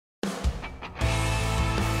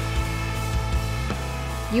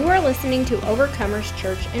You are listening to Overcomers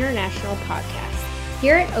Church International podcast.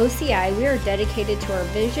 Here at OCI, we are dedicated to our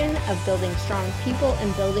vision of building strong people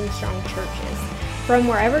and building strong churches. From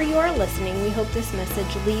wherever you are listening, we hope this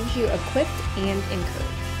message leaves you equipped and encouraged.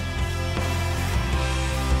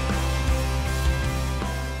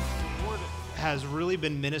 The Lord has really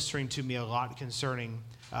been ministering to me a lot concerning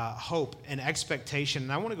hope and expectation.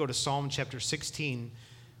 And I want to go to Psalm chapter 16,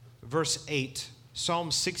 verse 8.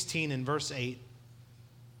 Psalm 16 and verse 8.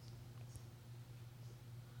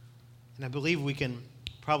 And I believe we can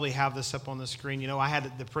probably have this up on the screen. You know, I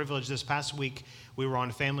had the privilege this past week, we were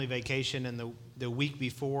on family vacation, and the week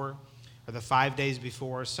before, or the 5 days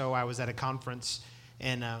before, so I was at a conference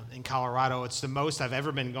in Colorado. It's the most I've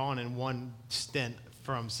ever been gone in one stint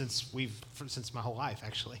since my whole life,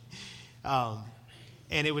 actually. And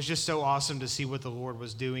it was just so awesome to see what the Lord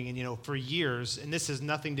was doing. And, you know, for years, and this has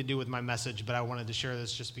nothing to do with my message, but I wanted to share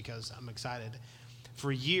this just because I'm excited.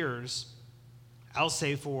 For years, I'll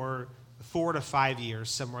say for 4 to 5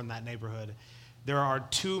 years, somewhere in that neighborhood, there are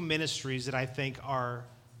two ministries that I think are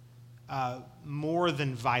more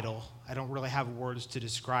than vital. I don't really have words to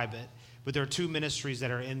describe it, but there are two ministries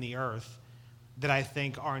that are in the earth that I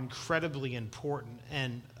think are incredibly important,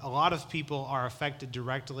 and a lot of people are affected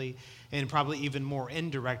directly and probably even more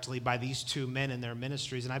indirectly by these two men and their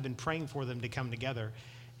ministries, and I've been praying for them to come together.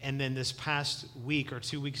 And then this past week or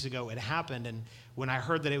 2 weeks ago, it happened, and when I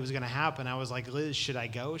heard that it was going to happen, I was like, Liz, should I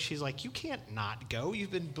go? She's like, you can't not go.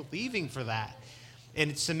 You've been believing for that.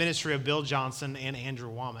 And it's the ministry of Bill Johnson and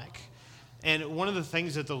Andrew Womack. And one of the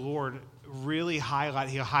things that the Lord really highlighted,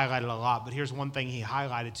 he highlighted a lot, but here's one thing he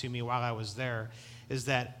highlighted to me while I was there, is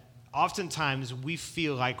that oftentimes we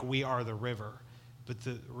feel like we are the river, but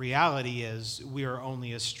the reality is we are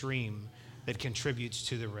only a stream that contributes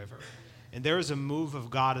to the river. And there is a move of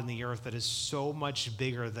God in the earth that is so much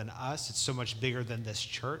bigger than us. It's so much bigger than this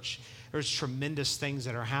church. There's tremendous things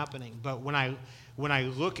that are happening. But when I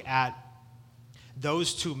look at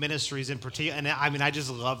those two ministries in particular, and I mean, I just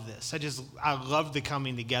love this. I love the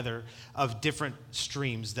coming together of different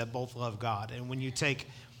streams that both love God. And when you take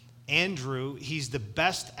Andrew, he's the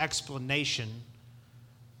best explanation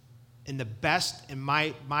and the best, in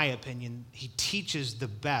my opinion, he teaches the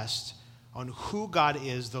best on who God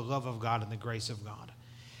is, the love of God, and the grace of God.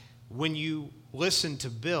 When you listen to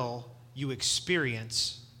Bill, you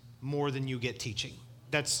experience more than you get teaching.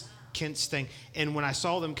 That's Kent's thing. And when I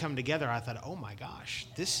saw them come together, I thought, oh my gosh,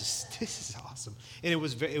 this is awesome. And it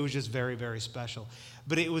was just very, very special.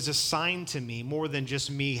 But it was a sign to me, more than just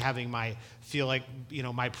me having my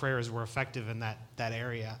prayers were effective in that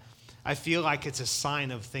area. I feel like it's a sign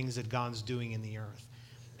of things that God's doing in the earth.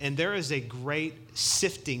 And there is a great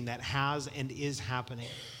sifting that has and is happening.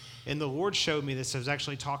 And the Lord showed me this. I was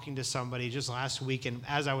actually talking to somebody just last week, and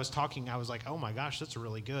as I was talking, I was like, oh my gosh, that's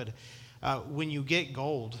really good. When you get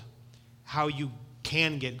gold, how you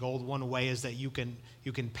can get gold, one way is that you can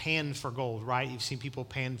pan for gold, right? You've seen people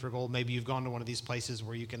pan for gold. Maybe you've gone to one of these places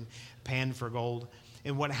where you can pan for gold.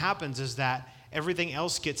 And what happens is that everything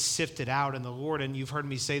else gets sifted out in the Lord, and you've heard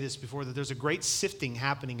me say this before, that there's a great sifting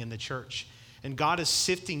happening in the church. And God is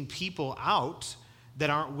sifting people out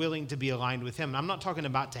that aren't willing to be aligned with him. And I'm not talking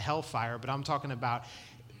about to hellfire, but I'm talking about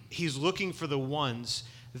he's looking for the ones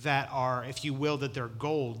that are, if you will, that they're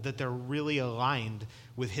gold, that they're really aligned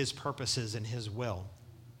with his purposes and his will.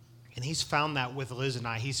 And he's found that with Liz and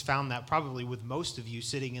I. He's found that probably with most of you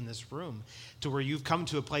sitting in this room, to where you've come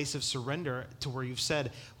to a place of surrender, to where you've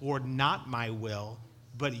said, Lord, not my will,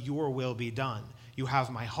 but your will be done. You have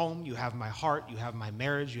my home, you have my heart, you have my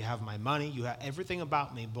marriage, you have my money, you have everything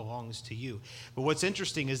about me belongs to you. But what's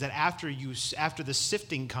interesting is that after the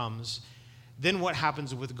sifting comes, then what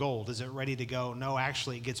happens with gold? Is it ready to go? No,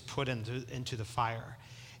 actually it gets put into the fire.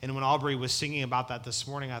 And when Aubrey was singing about that this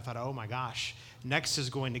morning, I thought, oh my gosh, next is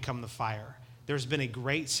going to come the fire. There's been a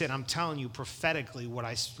great sin. I'm telling you prophetically what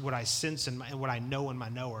I sense and what I know in my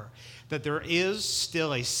knower, that there is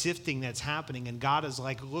still a sifting that's happening, and God is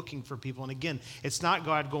like looking for people. And again, it's not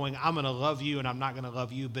God going, I'm going to love you and I'm not going to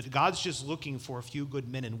love you, but God's just looking for a few good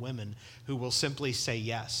men and women who will simply say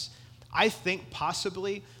yes. I think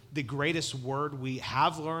possibly the greatest word we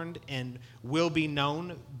have learned and will be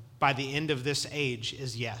known by the end of this age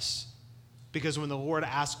is yes. Because when the Lord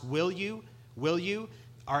asks, will you?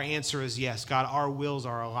 Our answer is yes. God, our wills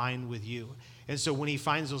are aligned with you. And so when he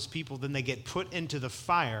finds those people, then they get put into the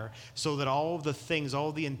fire so that all of the things,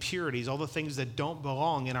 all the impurities, all the things that don't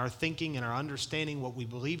belong in our thinking and our understanding, what we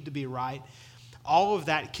believe to be right, all of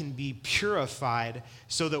that can be purified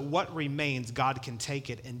so that what remains, God can take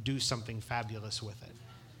it and do something fabulous with it.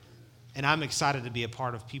 And I'm excited to be a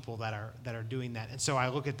part of people that are doing that. And so I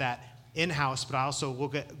look at that in-house, but I also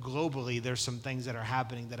look at globally, there's some things that are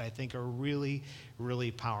happening that I think are really,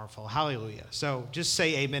 really powerful. Hallelujah. So just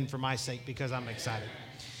say amen for my sake because I'm excited.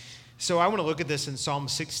 So I want to look at this in Psalm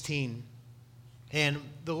 16. And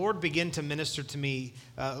the Lord began to minister to me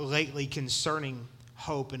lately concerning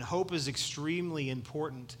hope. And hope is extremely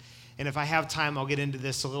important. And if I have time, I'll get into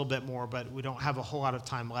this a little bit more, but we don't have a whole lot of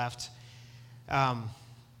time left.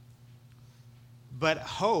 But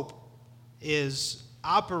hope is,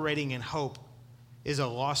 operating in hope is a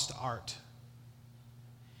lost art.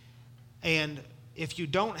 And if you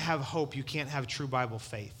don't have hope, you can't have true Bible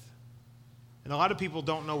faith. And a lot of people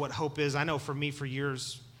don't know what hope is. I know for me, for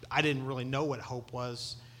years, I didn't really know what hope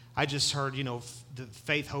was. I just heard, the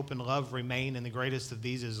faith, hope, and love remain, and the greatest of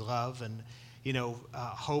these is love. And,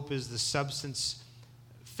 hope is the substance.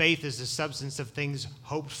 Faith is the substance of things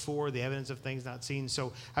hoped for, the evidence of things not seen.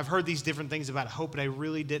 So I've heard these different things about hope, but I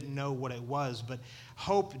really didn't know what it was. But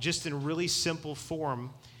hope, just in a really simple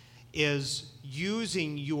form, is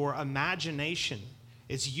using your imagination.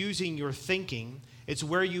 It's using your thinking. It's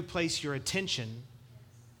where you place your attention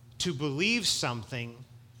to believe something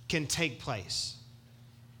can take place.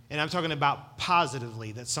 And I'm talking about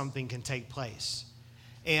positively, that something can take place.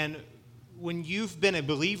 And when you've been a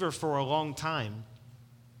believer for a long time,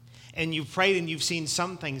 and you've prayed and you've seen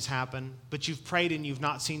some things happen, but you've prayed and you've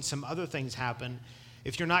not seen some other things happen,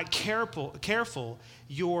 if you're not careful,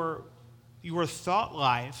 your thought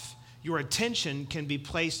life, your attention can be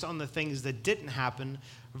placed on the things that didn't happen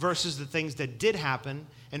versus the things that did happen,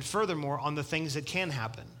 and furthermore, on the things that can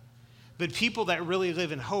happen. But people that really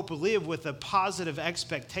live in hope live with a positive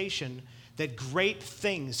expectation that great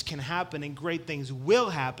things can happen and great things will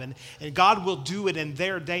happen, and God will do it in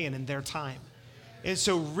their day and in their time. And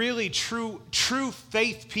so really true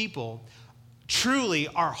faith people truly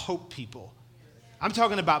are hope people. I'm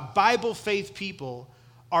talking about Bible faith people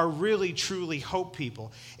are really, truly hope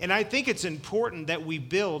people. And I think it's important that we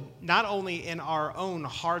build, not only in our own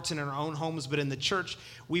hearts and in our own homes, but in the church,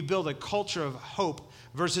 we build a culture of hope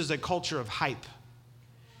versus a culture of hype.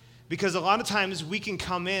 Because a lot of times we can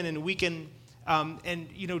come in and we can,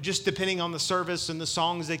 just depending on the service and the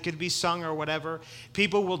songs that could be sung or whatever,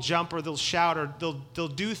 people will jump or they'll shout or they'll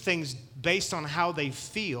do things based on how they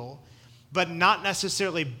feel, but not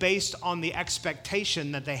necessarily based on the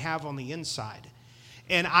expectation that they have on the inside.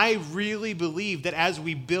 And I really believe that as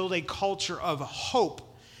we build a culture of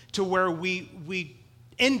hope to where we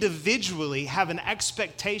individually have an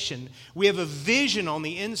expectation, we have a vision on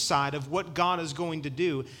the inside of what God is going to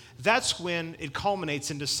do, that's when it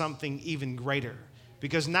culminates into something even greater.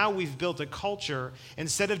 Because now we've built a culture,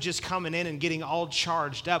 instead of just coming in and getting all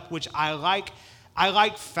charged up, which I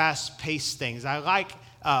like fast-paced things. I like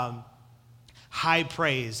high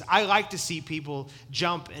praise. I like to see people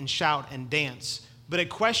jump and shout and dance. But a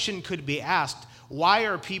question could be asked, why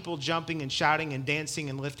are people jumping and shouting and dancing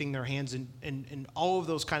and lifting their hands and all of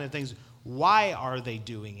those kind of things? Why are they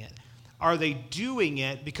doing it? Are they doing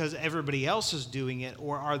it because everybody else is doing it,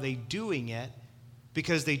 or are they doing it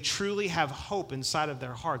because they truly have hope inside of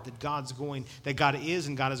their heart that God is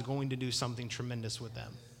and God is going to do something tremendous with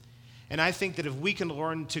them? And I think that if we can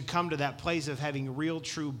learn to come to that place of having real,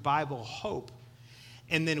 true Bible hope,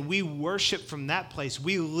 and then we worship from that place,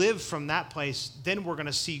 we live from that place, then we're going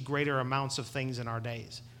to see greater amounts of things in our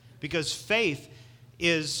days. Because faith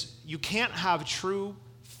is, you can't have true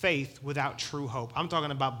faith without true hope. I'm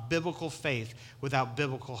talking about biblical faith without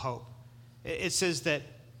biblical hope. It says that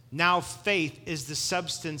now faith is the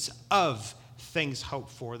substance of things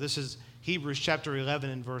hoped for. This is Hebrews chapter 11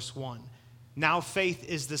 and verse 1. Now faith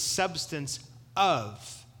is the substance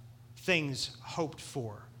of things hoped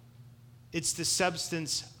for. It's the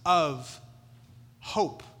substance of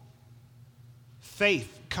hope.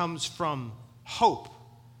 Faith comes from hope.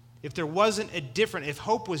 If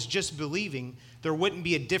hope was just believing, there wouldn't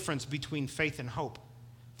be a difference between faith and hope.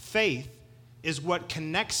 Faith is what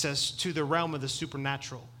connects us to the realm of the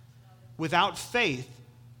supernatural. Without faith,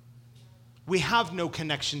 we have no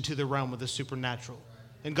connection to the realm of the supernatural.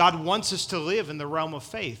 And God wants us to live in the realm of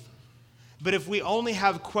faith. But if we only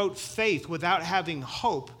have, quote, faith without having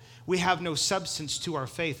hope, we have no substance to our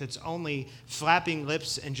faith. It's only flapping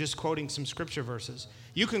lips and just quoting some scripture verses.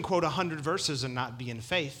 You can quote 100 verses and not be in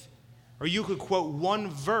faith. Or you could quote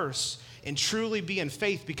one verse and truly be in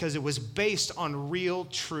faith because it was based on real,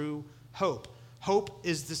 true hope.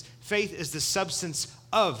 Faith is the substance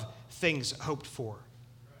of things hoped for.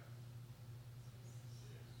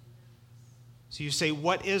 So you say,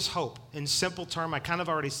 what is hope? In simple term, I kind of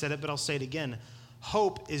already said it, but I'll say it again.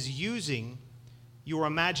 Hope is using your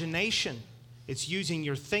imagination. It's using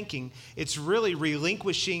your thinking. It's really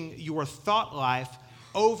relinquishing your thought life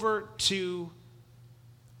over to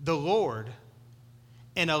the Lord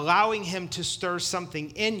and allowing him to stir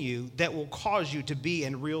something in you that will cause you to be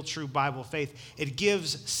in real, true Bible faith. It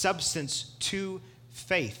gives substance to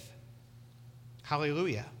faith.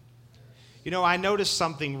 Hallelujah. You know, I noticed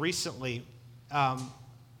something recently. Some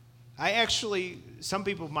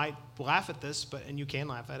people might laugh at this, and you can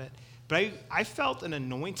laugh at it, but I felt an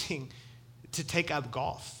anointing to take up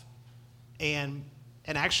golf. And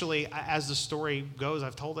actually, as the story goes,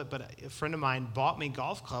 I've told it, but a friend of mine bought me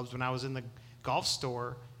golf clubs when I was in the golf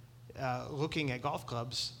store looking at golf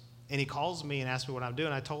clubs, and he calls me and asks me what I'm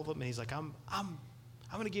doing. I told him, and he's like, I'm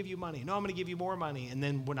going to give you money. No, I'm going to give you more money. And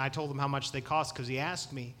then when I told him how much they cost, because he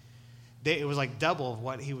asked me, it was like double of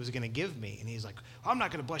what he was going to give me. And he's like, I'm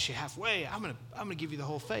not going to bless you halfway. I'm going to give you the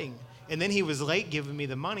whole thing. And then he was late giving me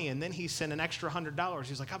the money, and then he sent an extra $100.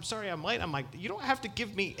 He's like, I'm sorry I'm late. I'm like, you don't have to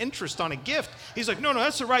give me interest on a gift. He's like, no,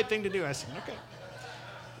 that's the right thing to do. I said, okay.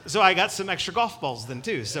 So I got some extra golf balls then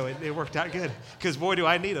too, so it worked out good, because boy, do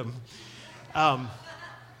I need them.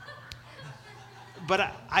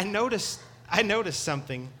 But I noticed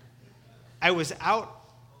something. I was out,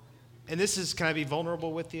 and can I be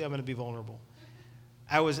vulnerable with you? I'm going to be vulnerable.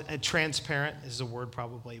 I was transparent is a word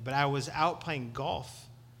probably, but I was out playing golf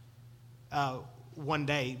one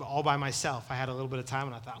day all by myself. I had a little bit of time,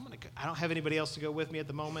 and I thought, I don't have anybody else to go with me at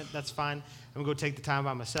the moment. That's fine. I'm going to go take the time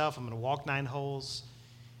by myself. I'm going to walk 9 holes.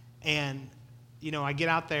 And, you know, I get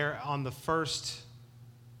out there on the first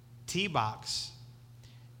tee box,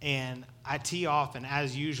 and I tee off, and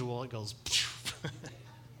as usual, it goes,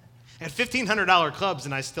 I had $1,500 clubs,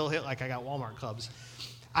 and I still hit like I got Walmart clubs.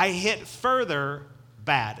 I hit further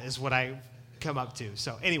bad is what I come up to.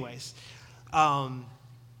 So anyways, and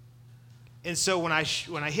so when I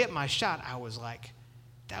hit my shot, I was like,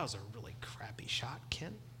 that was a really crappy shot,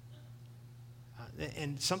 Ken.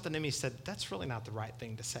 And something in me said, that's really not the right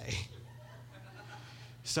thing to say.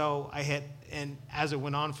 So I hit, and as it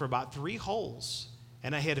went on for about 3 holes,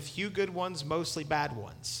 and I hit a few good ones, mostly bad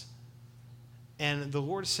ones. And the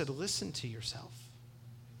Lord said, listen to yourself.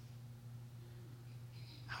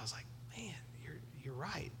 I was like, man, you're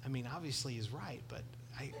right. I mean, obviously he's right, but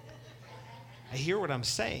I hear what I'm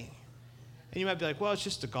saying. And you might be like, well, it's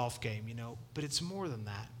just a golf game, you know, but it's more than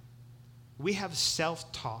that. We have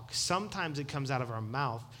self-talk. Sometimes it comes out of our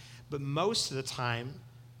mouth, but most of the time,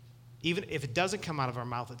 even if it doesn't come out of our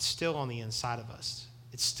mouth, it's still on the inside of us.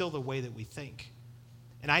 It's still the way that we think.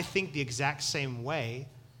 And I think the exact same way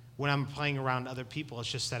when I'm playing around other people.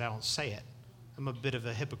 It's just that I don't say it. I'm a bit of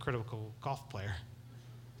a hypocritical golf player.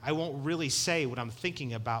 I won't really say what I'm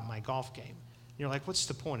thinking about my golf game. You're like, what's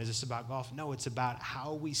the point? Is this about golf? No, it's about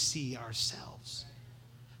how we see ourselves,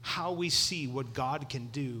 how we see what God can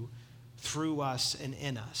do through us and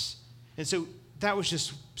in us. And so that was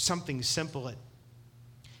just something simple. It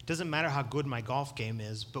doesn't matter how good my golf game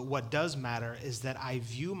is, but what does matter is that I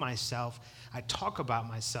view myself, I talk about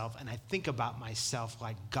myself, and I think about myself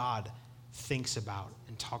like God thinks about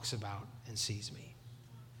and talks about and sees me.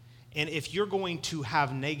 And if you're going to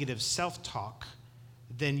have negative self-talk,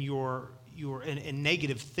 then you're in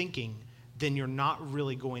negative thinking, then you're not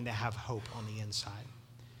really going to have hope on the inside.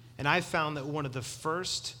 And I found that one of the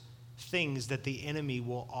first things that the enemy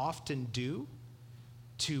will often do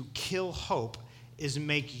to kill hope is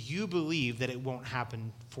make you believe that it won't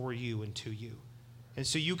happen for you and to you. And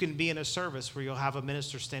so you can be in a service where you'll have a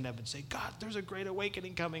minister stand up and say, God, there's a great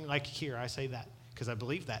awakening coming. Like here, I say that because I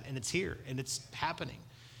believe that, and it's here, and it's happening.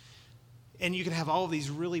 And you can have all of these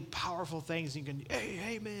really powerful things, and you can,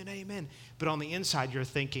 hey, amen, amen. But on the inside, you're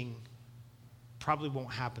thinking, probably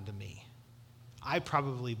won't happen to me. I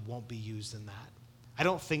probably won't be used in that. I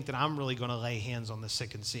don't think that I'm really going to lay hands on the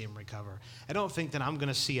sick and see them recover. I don't think that I'm going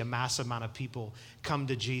to see a massive amount of people come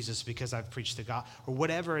to Jesus because I've preached the gospel, or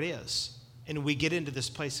whatever it is. And we get into this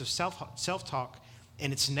place of self-talk,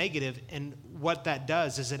 and it's negative, and what that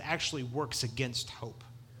does is it actually works against hope.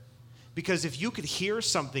 Because if you could hear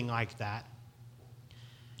something like that,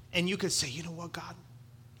 and you could say, you know what, God,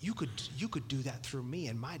 you could do that through me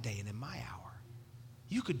in my day and in my hour.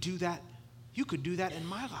 You could do that in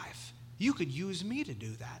my life. You could use me to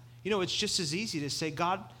do that. You know, it's just as easy to say,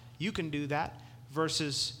 God, you can do that,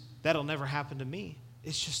 versus that'll never happen to me.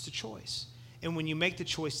 It's just a choice. And when you make the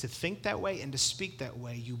choice to think that way and to speak that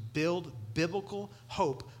way, you build biblical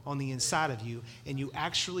hope on the inside of you, and you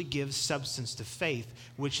actually give substance to faith,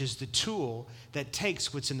 which is the tool that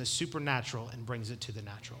takes what's in the supernatural and brings it to the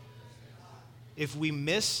natural. If we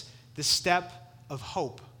miss the step of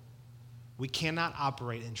hope, we cannot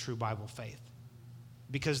operate in true Bible faith,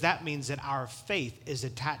 because that means that our faith is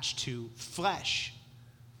attached to flesh,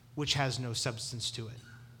 which has no substance to it.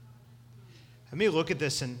 Let me look at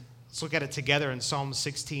this and let's look at it together in Psalm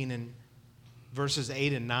 16 and verses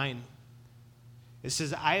 8 and 9. It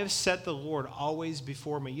says, I have set the Lord always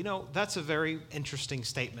before me. You know, that's a very interesting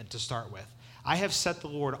statement to start with. I have set the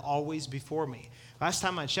Lord always before me. Last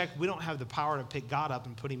time I checked, we don't have the power to pick God up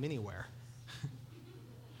and put him anywhere.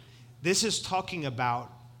 This is talking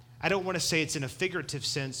about, I don't want to say it's in a figurative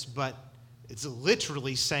sense, but it's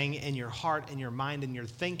literally saying in your heart and your mind and your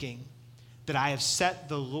thinking that I have set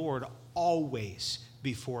the Lord always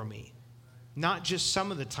before me. Not just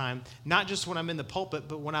some of the time, not just when I'm in the pulpit,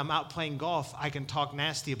 but when I'm out playing golf, I can talk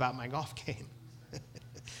nasty about my golf game.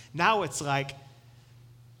 Now it's like,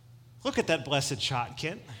 look at that blessed shot,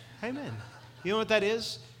 Kent. Amen. You know what that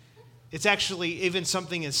is? It's actually even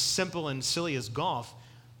something as simple and silly as golf.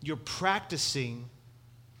 You're practicing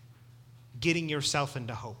getting yourself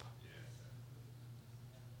into hope.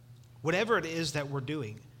 Whatever it is that we're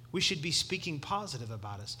doing, we should be speaking positive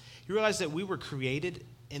about us. You realize that we were created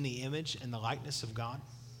in the image and the likeness of God?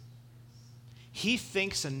 He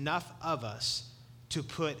thinks enough of us to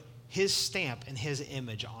put his stamp and his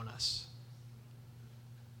image on us.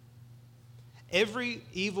 Every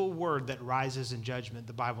evil word that rises in judgment,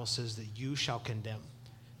 the Bible says that you shall condemn.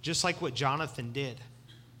 Just like what Jonathan did.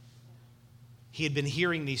 He had been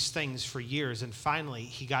hearing these things for years, and finally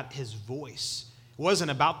he got his voice. It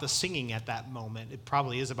wasn't about the singing at that moment. It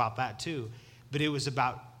probably is about that too. But it was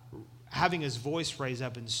about having his voice raise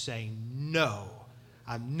up and saying, no,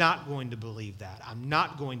 I'm not going to believe that. I'm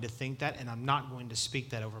not going to think that, and I'm not going to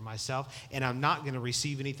speak that over myself, and I'm not going to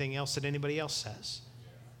receive anything else that anybody else says.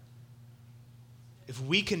 If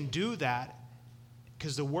we can do that,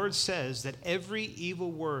 because the word says that every evil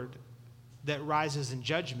word that rises in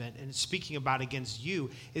judgment, and it's speaking about against you,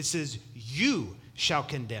 it says you shall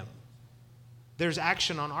condemn. There's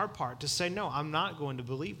action on our part to say, no, I'm not going to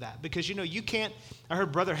believe that. Because, you know, you can't, I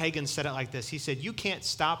heard Brother Hagin said it like this. He said, you can't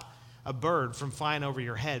stop a bird from flying over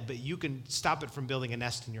your head, but you can stop it from building a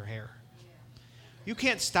nest in your hair. You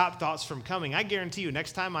can't stop thoughts from coming. I guarantee you,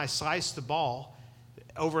 next time I slice the ball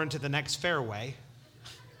over into the next fairway,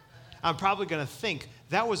 I'm probably going to think,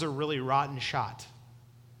 that was a really rotten shot.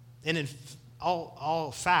 And in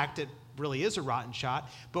all fact, it really is a rotten shot,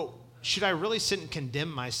 but should I really sit and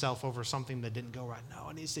condemn myself over something that didn't go right? No,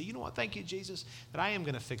 I need to say, you know what, thank you, Jesus, that I am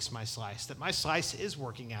going to fix my slice, that my slice is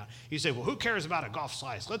working out. You say, well, who cares about a golf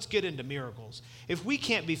slice? Let's get into miracles. If we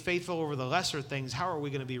can't be faithful over the lesser things, how are we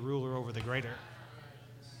going to be ruler over the greater?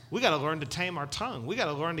 We got to learn to tame our tongue. We got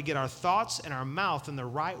to learn to get our thoughts and our mouth in the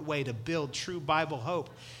right way to build true Bible hope.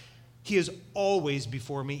 He is always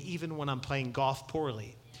before me, even when I'm playing golf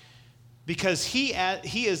poorly. Because he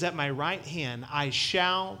is at my right hand, I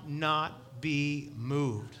shall not be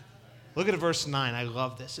moved. Look at verse 9. I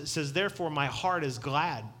love this. It says, therefore my heart is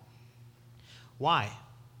glad. Why?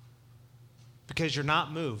 Because you're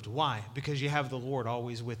not moved. Why? Because you have the Lord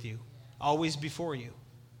always with you, always before you.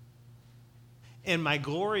 And my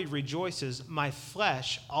glory rejoices. My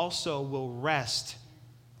flesh also will rest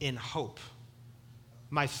in hope.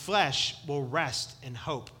 My flesh will rest in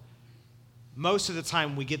hope. Most of the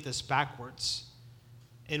time we get this backwards.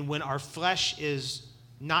 And when our flesh is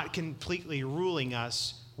not completely ruling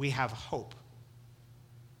us, we have hope.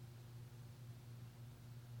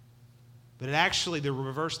 But actually the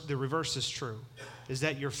reverse is true, is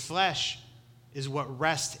that your flesh is what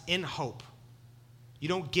rests in hope. You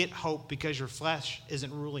don't get hope because your flesh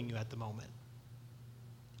isn't ruling you at the moment.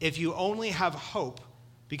 If you only have hope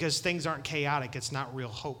because things aren't chaotic, it's not real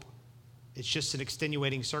hope. It's just an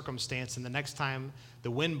extenuating circumstance, and the next time the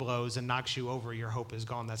wind blows and knocks you over, your hope is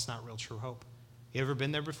gone. That's not real true hope. You ever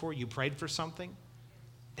been there before? You prayed for something,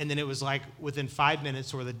 and then it was like within 5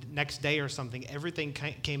 minutes or the next day or something, everything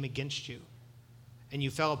came against you, and you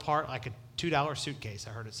fell apart like a $2 suitcase,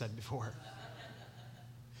 I heard it said before.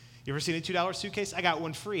 You ever seen a $2 suitcase? I got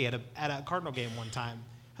one free at a Cardinal game one time.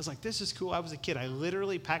 I was like, this is cool. I was a kid. I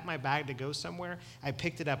literally packed my bag to go somewhere. I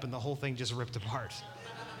picked it up, and the whole thing just ripped apart.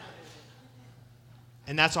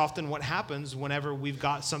 And that's often what happens whenever we've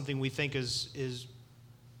got something we think is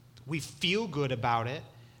we feel good about it,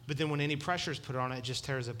 but then when any pressure is put on it, it just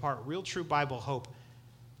tears it apart. Real true Bible hope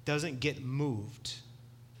doesn't get moved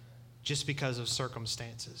just because of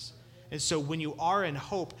circumstances. And so when you are in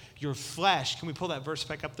hope, your flesh, can we pull that verse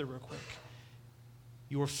back up there real quick?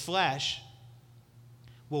 Your flesh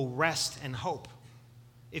will rest in hope.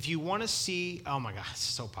 If you want to see, oh my God, it's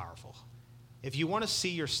so powerful. If you want to see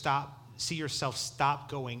yourself stop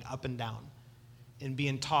going up and down and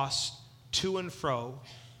being tossed to and fro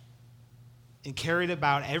and carried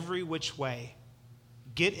about every which way,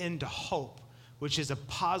 get into hope, which is a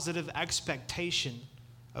positive expectation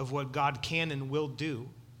of what God can and will do.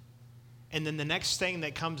 and then the next thing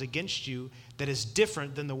that comes against you that is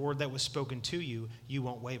different than the word that was spoken to you, you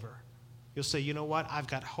won't waver. You'll say, you know what? I've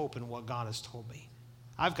got hope in what God has told me.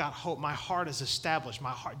 I've got hope. My heart is established.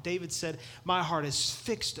 My heart, David said, my heart is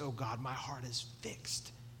fixed, oh God. My heart is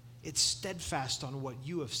fixed. It's steadfast on what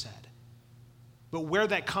you have said. But where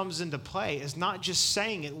that comes into play is not just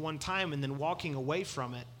saying it one time and then walking away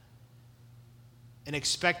from it and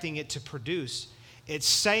expecting it to produce. It's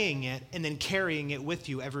saying it and then carrying it with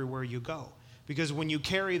you everywhere you go. Because when you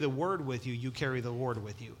carry the word with you, you carry the Lord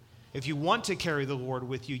with you. If you want to carry the Lord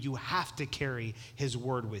with you, you have to carry his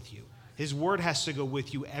word with you. His word has to go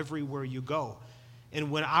with you everywhere you go.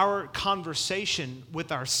 And when our conversation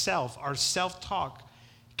with ourself, our self-talk,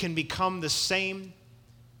 can become the same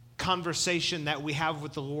conversation that we have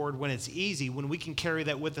with the Lord when it's easy, when we can carry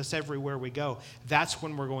that with us everywhere we go, that's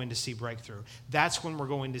when we're going to see breakthrough. That's when we're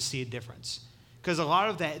going to see a difference. Because a lot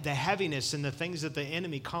of the heaviness and the things that the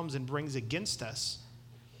enemy comes and brings against us,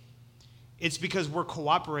 it's because we're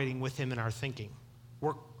cooperating with him in our thinking.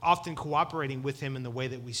 We're often cooperating with him in the way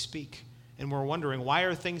that we speak. And we're wondering, why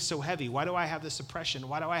are things so heavy? Why do I have this oppression?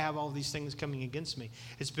 Why do I have all these things coming against me?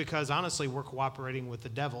 It's because, honestly, we're cooperating with the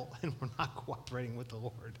devil and we're not cooperating with the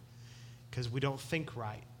Lord because we don't think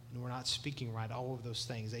right and we're not speaking right, all of those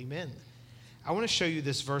things. Amen. I want to show you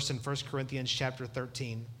this verse in 1 Corinthians chapter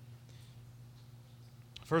 13.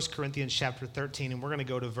 1 Corinthians chapter 13, and we're going to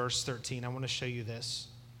go to verse 13. I want to show you this.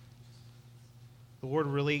 The Lord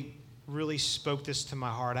really spoke this to my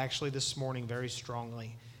heart, actually this morning, very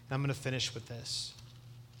strongly. And I'm going to finish with this.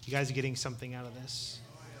 You guys are getting something out of this?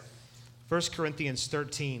 1 Corinthians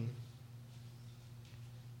 13,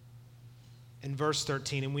 in verse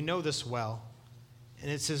 13, and we know this well. And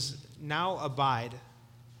it says, now abide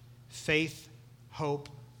faith, hope,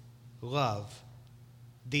 love.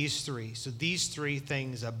 These three. So these three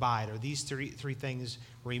things abide, or these three things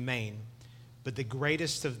remain. But the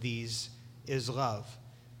greatest of these is love.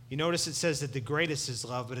 You notice it says that the greatest is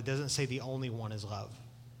love, but it doesn't say the only one is love.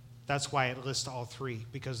 That's why it lists all three,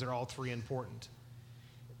 because they're all three important.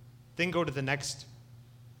 Then go to the next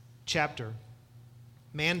chapter.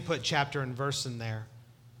 Man put chapter and verse in there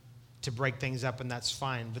to break things up, and that's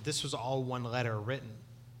fine. But this was all one letter written.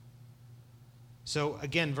 So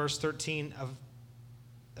again, verse 13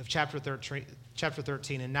 of chapter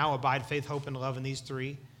 13, and now abide faith, hope, and love in these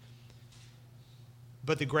three.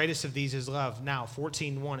 But the greatest of these is love. Now,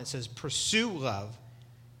 14:1, it says, pursue love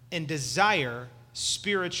and desire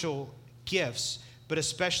spiritual gifts, but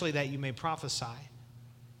especially that you may prophesy.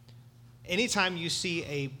 Anytime you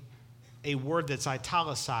see a word that's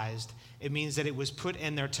italicized, it means that it was put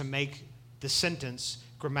in there to make the sentence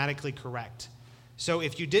grammatically correct. So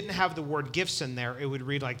if you didn't have the word gifts in there, it would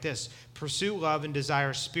read like this: pursue love and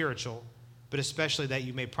desire spiritual, but especially that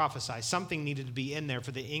you may prophesy. Something needed to be in there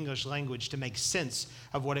for the English language to make sense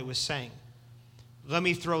of what it was saying. Let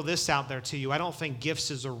me throw this out there to you. I don't think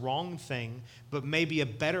gifts is a wrong thing, but maybe a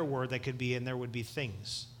better word that could be in there would be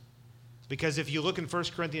things. Because if you look in 1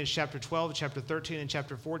 Corinthians chapter 12, chapter 13, and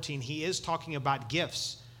chapter 14, he is talking about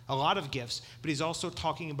gifts, a lot of gifts, but he's also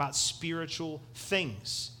talking about spiritual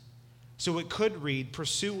things. So it could read,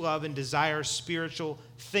 pursue love and desire spiritual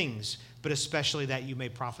things, but especially that you may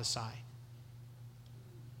prophesy.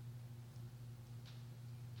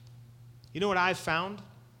 You know what I've found?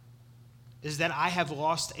 Is that I have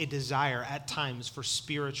lost a desire at times for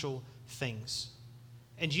spiritual things.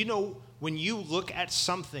 And you know, when you look at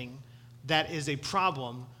something that is a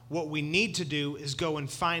problem, what we need to do is go and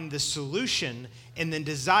find the solution and then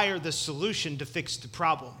desire the solution to fix the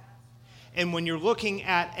problem. And when you're looking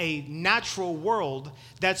at a natural world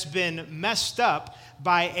that's been messed up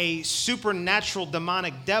by a supernatural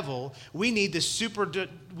demonic devil, we need the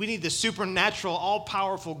supernatural,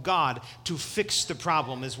 all-powerful God to fix the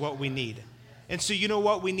problem is what we need. And so you know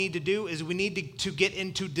what we need to do is we need to get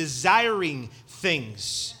into desiring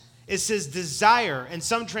things. It says desire, and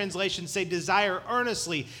some translations say desire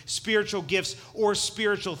earnestly spiritual gifts or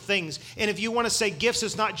spiritual things. And if you want to say gifts,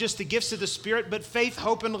 it's not just the gifts of the Spirit, but faith,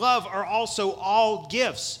 hope, and love are also all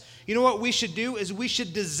gifts. You know what we should do is we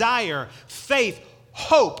should desire faith,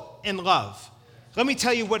 hope, and love. Let me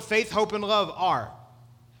tell you what faith, hope, and love are.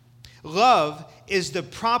 Love is the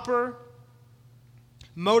proper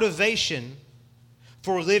motivation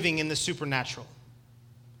for living in the supernatural.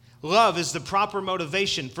 Love is the proper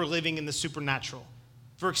motivation for living in the supernatural,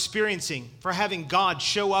 for experiencing, for having God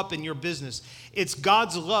show up in your business. It's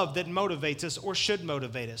God's love that motivates us or should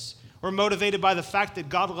motivate us. We're motivated by the fact that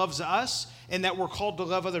God loves us and that we're called to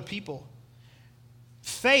love other people.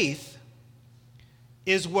 Faith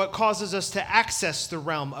is what causes us to access the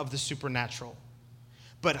realm of the supernatural.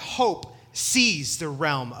 But hope sees the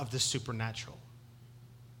realm of the supernatural.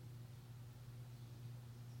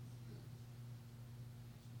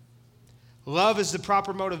 Love is the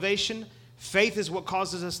proper motivation. Faith is what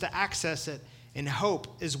causes us to access it. And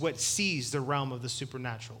hope is what sees the realm of the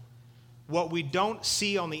supernatural. What we don't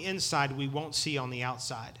see on the inside, we won't see on the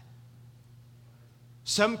outside.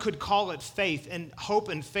 Some could call it faith, and hope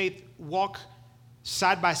and faith walk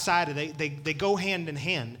side by side. They go hand in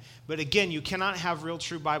hand. But again, you cannot have real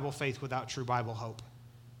true Bible faith without true Bible hope.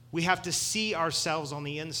 We have to see ourselves on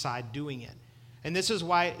the inside doing it. And this is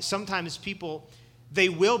why sometimes people, they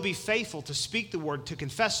will be faithful to speak the word, to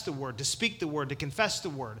confess the word, to speak the word, to confess the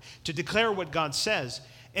word, to declare what God says.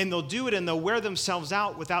 And they'll do it and they'll wear themselves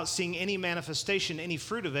out without seeing any manifestation, any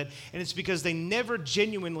fruit of it. And it's because they never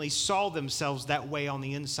genuinely saw themselves that way on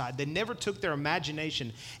the inside. They never took their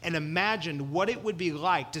imagination and imagined what it would be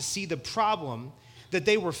like to see the problem that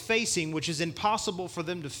they were facing, which is impossible for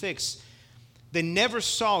them to fix. They never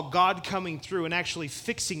saw God coming through and actually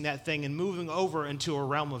fixing that thing and moving over into a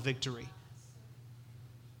realm of victory.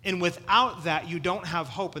 And without that, you don't have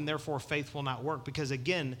hope, and therefore faith will not work. Because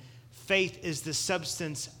again, faith is the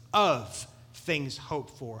substance of things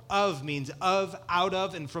hoped for. Of means of, out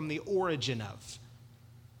of, and from the origin of.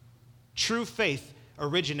 True faith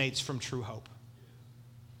originates from true hope.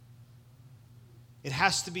 It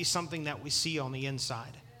has to be something that we see on the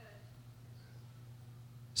inside.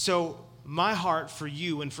 So my heart for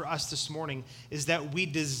you and for us this morning is that we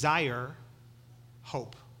desire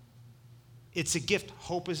hope. It's a gift.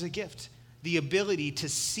 Hope is a gift. The ability to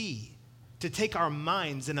see, to take our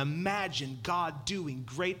minds and imagine God doing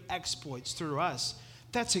great exploits through us.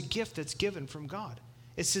 That's a gift that's given from God.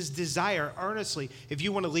 It says desire earnestly. If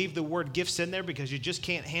you want to leave the word gifts in there because you just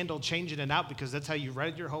can't handle changing it out because that's how you read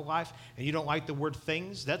it your whole life and you don't like the word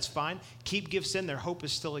things, that's fine. Keep gifts in there. Hope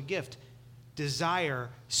is still a gift. Desire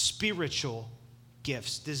spiritual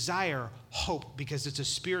gifts. Desire hope because it's a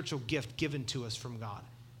spiritual gift given to us from God.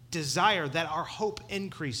 Desire that our hope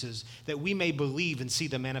increases, that we may believe and see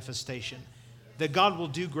the manifestation, that God will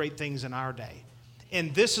do great things in our day.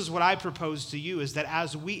 And this is what I propose to you, is that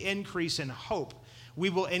as we increase in hope, we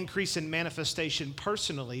will increase in manifestation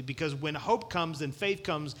personally, because when hope comes and faith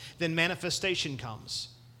comes, then manifestation comes.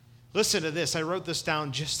 Listen to this. I wrote this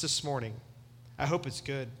down just this morning. I hope it's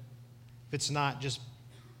good. If it's not,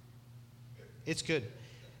 it's good.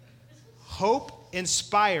 Hope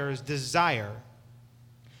inspires desire.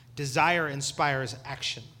 Desire inspires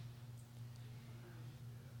action.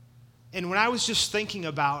 And when I was just thinking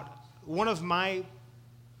about one of my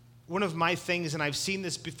things, and I've seen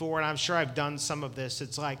this before, and I'm sure I've done some of this,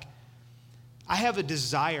 it's like I have a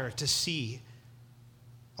desire to see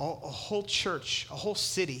a whole church, a whole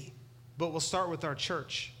city, but we'll start with our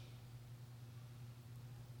church,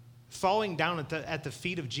 falling down at the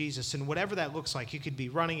feet of Jesus, and whatever that looks like. It could be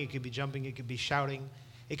running, it could be jumping, it could be shouting,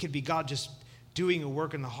 it could be God just doing a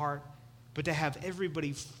work in the heart, but to have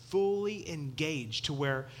everybody fully engaged to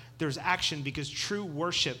where there's action, because true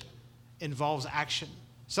worship involves action.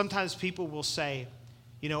 Sometimes people will say,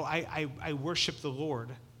 I worship the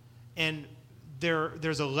Lord, and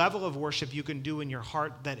there's a level of worship you can do in your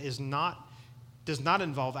heart that does not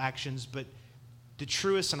involve actions, but the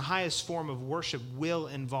truest and highest form of worship will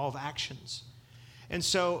involve actions. And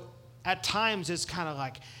so at times it's kind of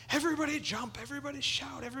like, everybody jump, everybody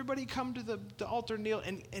shout, everybody come to the altar, kneel,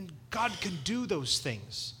 and God can do those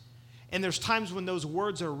things. And there's times when those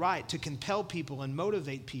words are right to compel people and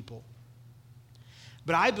motivate people.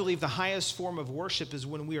 But I believe the highest form of worship is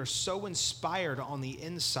when we are so inspired on the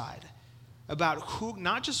inside about who,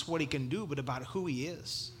 not just what he can do, but about who he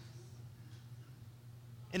is.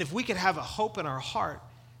 And if we could have a hope in our heart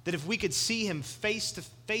that if we could see him face to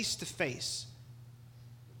face,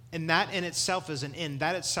 and that in itself is an end,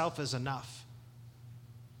 that itself is enough,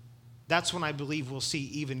 that's when I believe we'll see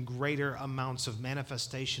even greater amounts of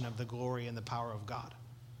manifestation of the glory and the power of God.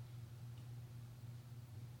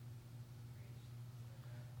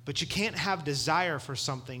 But you can't have desire for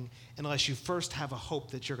something unless you first have a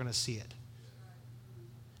hope that you're going to see it.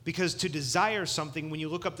 Because to desire something, when you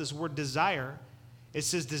look up this word desire, it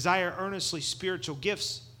says desire earnestly spiritual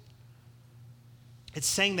gifts. It's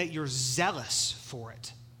saying that you're zealous for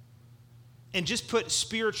it. And just put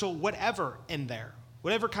spiritual whatever in there.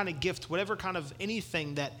 Whatever kind of gift, whatever kind of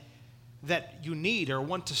anything that you need or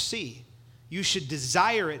want to see. You should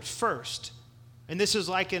desire it first. And this is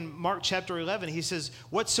like in Mark chapter 11. He says,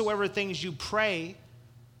 whatsoever things you pray,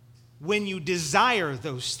 when you desire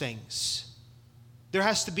those things. There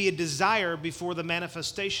has to be a desire before the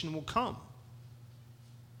manifestation will come.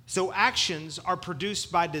 So actions are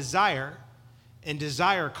produced by desire, and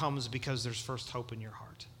desire comes because there's first hope in your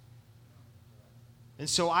heart. And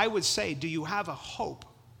so I would say, do you have a hope?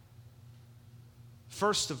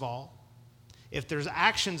 First of all, if there's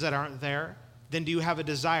actions that aren't there, then do you have a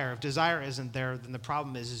desire? If desire isn't there, then the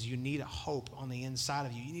problem is you need a hope on the inside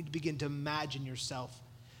of you. You need to begin to imagine yourself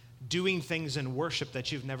doing things in worship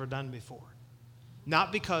that you've never done before.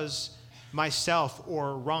 Not because myself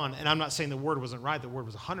or Ron, and I'm not saying the word wasn't right, the word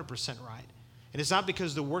was 100% right. And it's not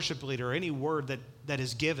because the worship leader or any word that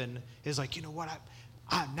is given is like, you know what,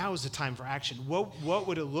 now is the time for action. What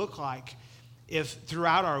would it look like if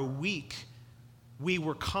throughout our week we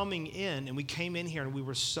were coming in and we came in here and we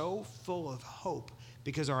were so full of hope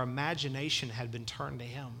because our imagination had been turned to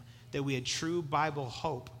him, that we had true Bible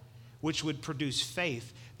hope, which would produce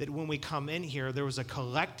faith, that when we come in here, there was a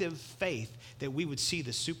collective faith that we would see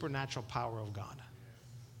the supernatural power of God.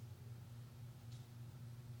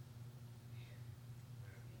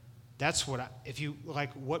 That's what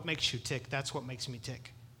what makes you tick? That's what makes me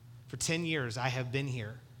tick. For 10 years, I have been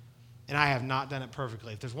here, and I have not done it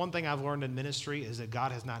perfectly. If there's one thing I've learned in ministry is that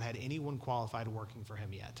God has not had anyone qualified working for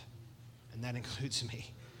him yet, and that includes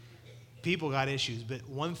me. People got issues, but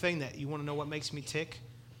one thing that you want to know what makes me tick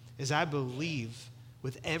is I believe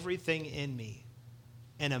with everything in me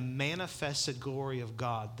in a manifested glory of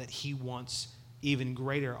God that he wants even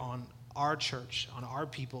greater on our church, on our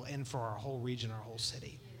people, and for our whole region, our whole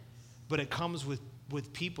city. But it comes with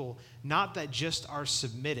people not that just are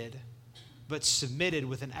submitted, but submitted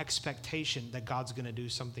with an expectation that God's going to do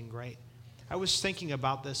something great. I was thinking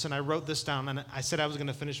about this, and I wrote this down, and I said I was going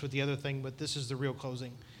to finish with the other thing, but this is the real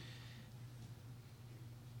closing.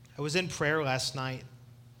 I was in prayer last night,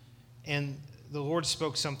 and the Lord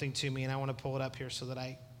spoke something to me, and I want to pull it up here so that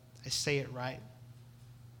I say it right.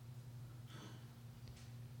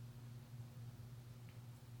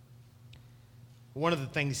 One of the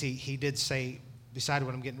things he did say, beside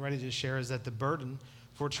what I'm getting ready to share, is that the burden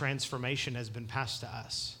for transformation has been passed to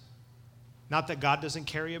us. Not that God doesn't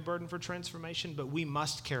carry a burden for transformation, but we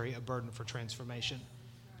must carry a burden for transformation.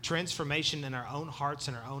 Transformation in our own hearts,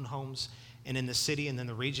 in our own homes, and in the city, and in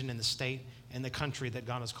the region, and the state, and the country that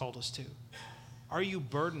God has called us to. Are you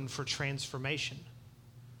burdened for transformation?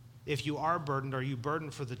 If you are burdened, are you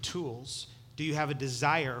burdened for the tools? Do you have a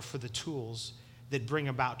desire for the tools that bring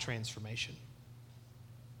about transformation?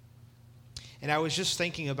 And I was just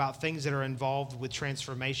thinking about things that are involved with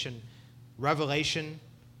transformation. Revelation,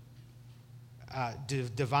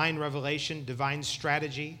 divine revelation, divine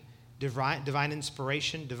strategy, divine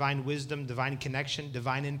inspiration, divine wisdom, divine connection,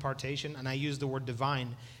 divine impartation. And I use the word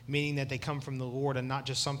divine, meaning that they come from the Lord and not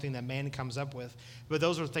just something that man comes up with. But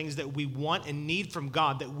those are things that we want and need from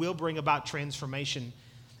God that will bring about transformation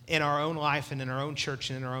in our own life and in our own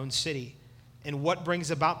church and in our own city. And what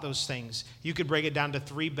brings about those things? You could break it down to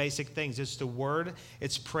three basic things. It's the word,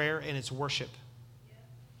 it's prayer, and it's worship.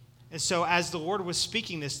 And so as the Lord was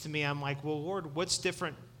speaking this to me, I'm like, well, Lord, what's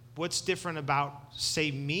different about,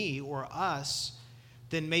 say, me or us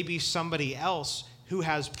than maybe somebody else who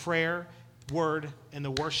has prayer, word, and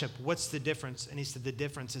the worship? What's the difference? And he said the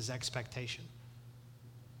difference is expectation.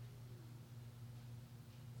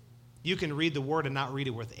 You can read the word and not read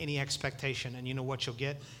it with any expectation, and you know what you'll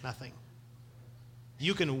get? Nothing.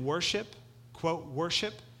 You can worship, quote,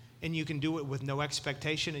 worship, and you can do it with no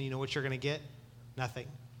expectation, and you know what you're going to get? Nothing.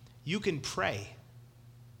 You can pray,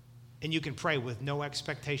 and you can pray with no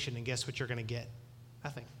expectation, and guess what you're going to get?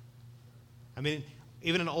 Nothing. I mean,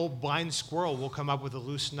 even an old blind squirrel will come up with a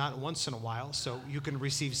loose nut once in a while, so you can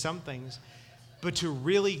receive some things. But to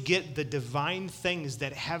really get the divine things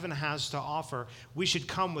that heaven has to offer, we should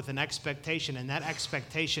come with an expectation, and that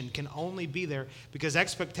expectation can only be there because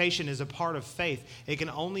expectation is a part of faith. It can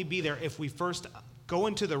only be there if we first go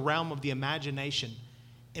into the realm of the imagination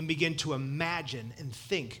and begin to imagine and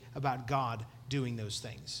think about God doing those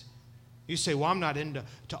things. You say, well, I'm not into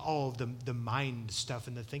all of the mind stuff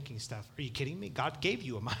and the thinking stuff. Are you kidding me? God gave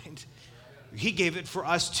you a mind. He gave it for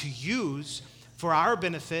us to use for our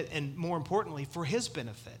benefit, and more importantly, for his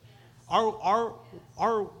benefit. Our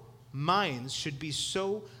minds should be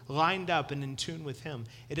so lined up and in tune with him.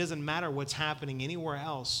 It doesn't matter what's happening anywhere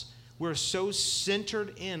else. We're so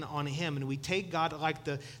centered in on him, and we take God, like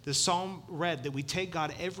the psalm read, that we take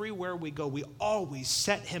God everywhere we go. We always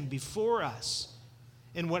set him before us.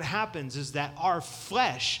 And what happens is that our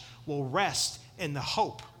flesh will rest in the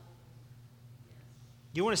hope.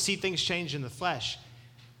 You want to see things change in the flesh?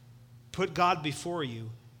 Put God before you,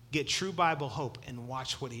 get true Bible hope, and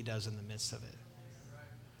watch what he does in the midst of it.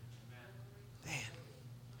 Man,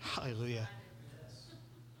 hallelujah.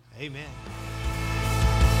 Amen.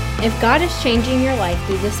 If God is changing your life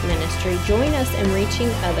through this ministry, join us in reaching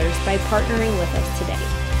others by partnering with us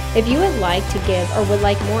today. If you would like to give or would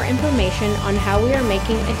like more information on how we are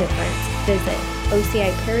making a difference, visit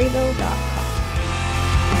ociperryville.com.